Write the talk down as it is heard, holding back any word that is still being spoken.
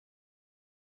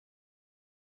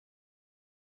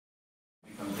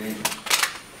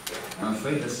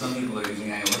afraid that some people are using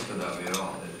ayahuasca that way at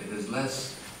all. It is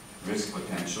less risk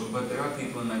potential, but there are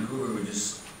people in Vancouver who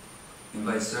just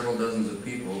invite several dozens of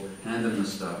people, hand them the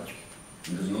stuff,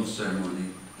 and there's no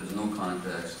ceremony, there's no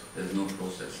context, there's no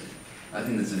processing. I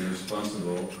think that's an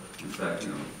irresponsible, in fact,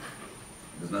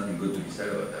 there's nothing good to be said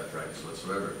about that practice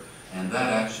whatsoever. And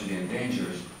that actually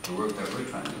endangers the work that we're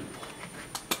trying to do.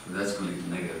 That's going to lead to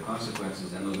negative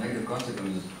consequences, and those negative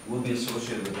consequences will be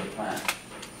associated with the plant,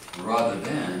 rather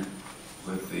than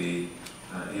with the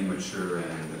immature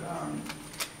and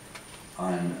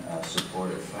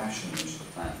unsupportive fashion in which the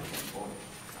plant was employed.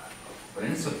 But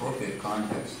in its appropriate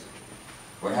context,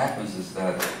 what happens is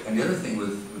that, and the other thing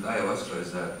with ayahuasca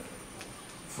is that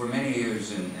for many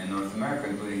years in North America,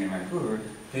 including in Vancouver,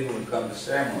 people would come to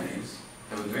ceremonies,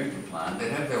 they would drink the plant,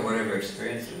 they'd have their whatever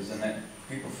experiences, and then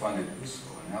people found it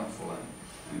useful and helpful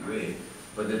and great,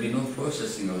 but there'd be no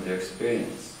processing of their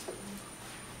experience,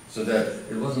 so that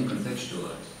it wasn't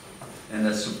contextualized. And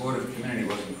that supportive community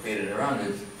wasn't created around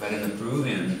it, that in the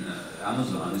Peruvian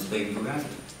Amazon is taken for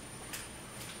granted.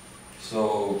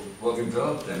 So what we've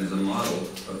developed then is a model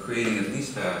of creating at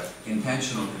least that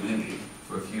intentional community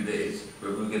for a few days,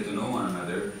 where we get to know one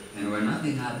another, and where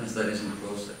nothing happens that isn't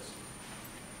processed.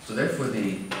 So therefore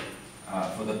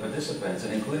for the participants,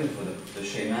 and including for the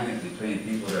shamanically trained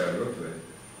people that I work with,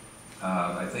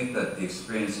 I think that the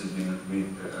experience has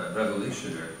been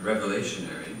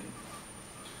revolutionary,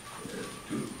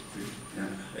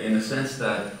 in the sense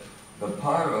that the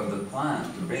power of the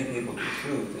plant to bring people to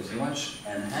truth is much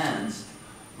enhanced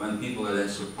when people are then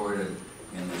supported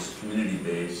in this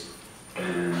community-based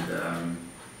and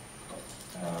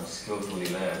skillfully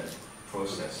led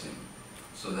processing.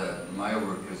 So that my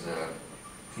work as a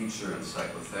teacher and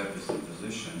psychotherapist and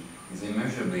physician is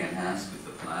immeasurably enhanced with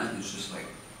the plant. It's just like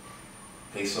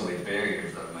takes away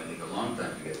barriers that might take a long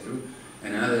time to get through.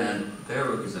 And on the other hand, their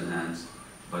work is enhanced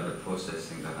by the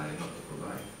processing that I help to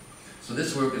provide. So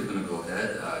this work is going to go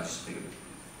ahead. Just to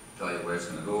tell you where it's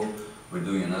going to go. We're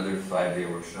doing another 5-day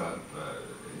workshop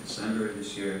in December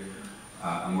this year.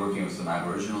 I'm working with some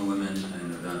Aboriginal women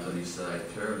in the downtown east side,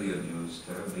 terribly abused,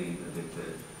 terribly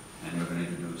addicted, and we're going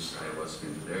to introduce ayahuasca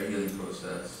into their healing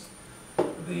process.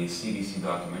 The CBC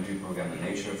documentary program, The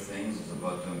Nature of Things, is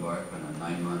about to embark on a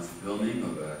 9-month filming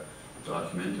of a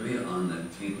documentary on the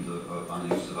treatment on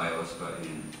the use of ayahuasca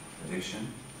in addiction.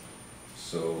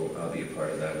 So I'll be a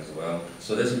part of that as well.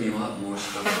 So there's going to be a lot more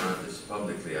stuff about this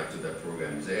publicly after that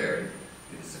program is aired.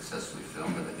 It is successfully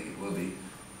filmed, but I think it will be,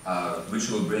 which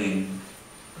will bring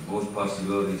both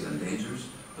possibilities and dangers.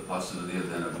 The possibility of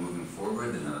then of moving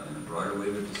forward in a broader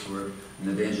way with this work, and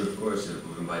the danger, of course, of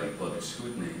inviting public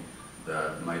scrutiny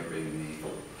that might bring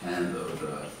the hand of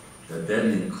the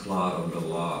deadening claw of the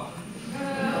law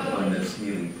on this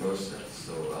healing process.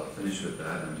 So I'll finish with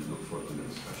that and look forward to the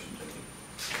discussion.